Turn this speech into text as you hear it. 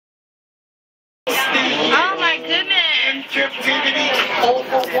in captivity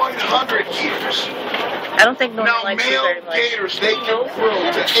over 100 years. I don't think Norman Now, likes you male very much. gators, they can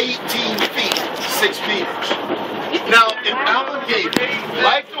grow to 18 feet, 6 meters. Now, an alligator,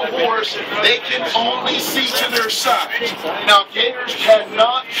 like a horse, they can only see to their sides. Now, gators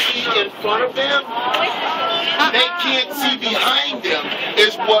cannot see in front of them. They can't see behind them,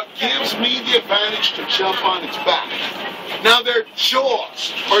 is what gives me the advantage to jump on its back. Now, their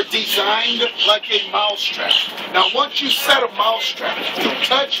jaws are designed like a mousetrap. Now, once you set a mousetrap, you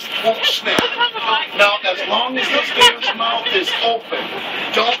touch, won't snap. Now, as long as this gator's mouth is open,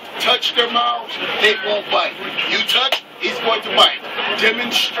 don't touch their mouths, they won't bite. You touch, he's going to bite.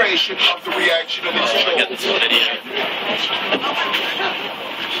 Demonstration of the reaction of his jaws.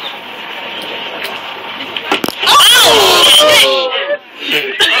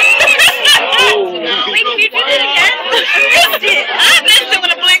 Wait, did you do that again? I missed it. I missed it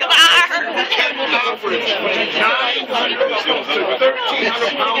with a blink of an eye. Average 900 to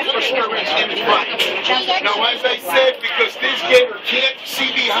 1,300 pounds per square inch in its body. Now, as I said, because this gator can't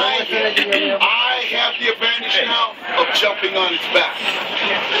see behind him, I have the advantage now of jumping on its back.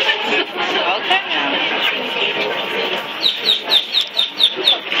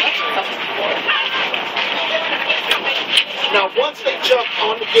 Now, once they jump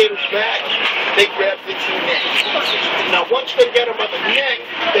on the gator's back, they grab its neck. Now, once they get him on the neck,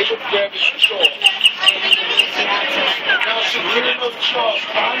 they would grab his jaw. Now, securing those jaws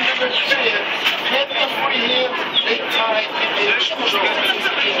under the chin, heavy and free him, they tie and his jaw.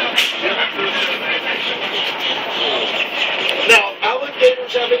 Now,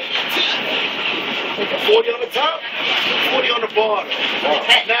 alligators have 8 teeth. 40 on the top, 40 on the bottom.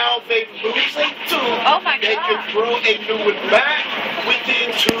 Now they lose a tooth. Oh my God. They can grow a new one back within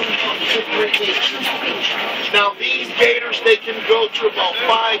 2 to 3 weeks. Now these gators, they can go to about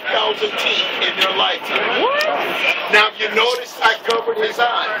 5,000 teeth in their lifetime. What? Now if you notice, I covered his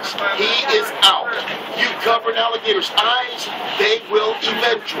eyes. He is out. You cover an alligator's eyes, they will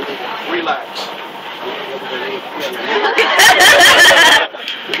eventually relax.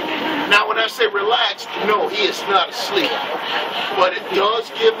 Now, when I say relax, no, he is not asleep. But it does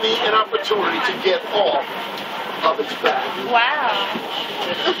give me an opportunity to get off of its back. Wow.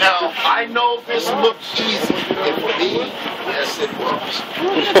 Now, I know this looks easy. And for me, yes, it was.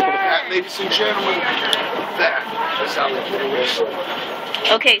 Ladies and gentlemen, that is how it works.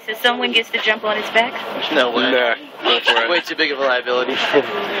 Okay, so someone gets to jump on its back? No way. Nah, go for it. Way too big of a liability.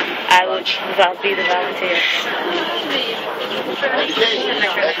 I would be the volunteer.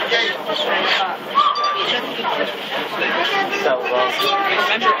 That was awesome.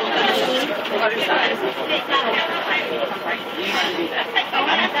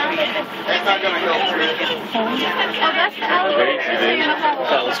 That's not going to go through.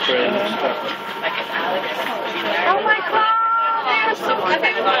 That was crazy. Oh my God!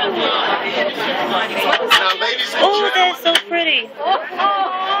 Now, ladies and Oh, gentlemen, that's so pretty.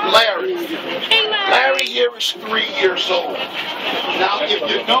 Larry. Larry here is 3 years old. Now, if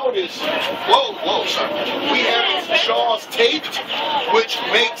you notice, whoa, son, we have his jaws taped, which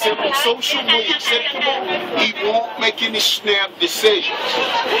makes him socially acceptable. He won't make any snap decisions.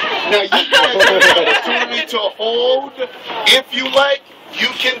 Now, you have the opportunity to hold, if you like. You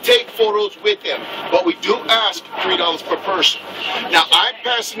can take photos with him, but we do ask $3 per person. Now, I'm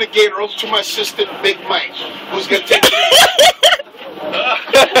passing the gator over to my assistant, Big Mike, who's going to take it.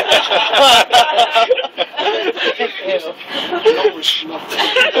 No respect.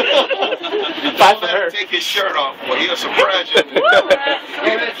 Take his shirt off, boy. He'll surprise you.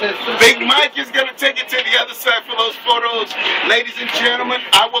 Big Mike is going to take it to the other side for those photos. Ladies and gentlemen,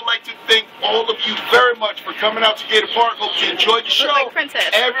 I would like to thank all of you very much for coming out to Gator Park. Hope you enjoyed the show. Like princess.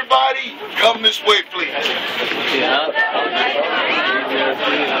 Everybody, come this way, please. Yeah.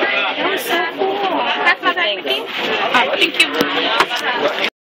 That was so cool. That's my thank you.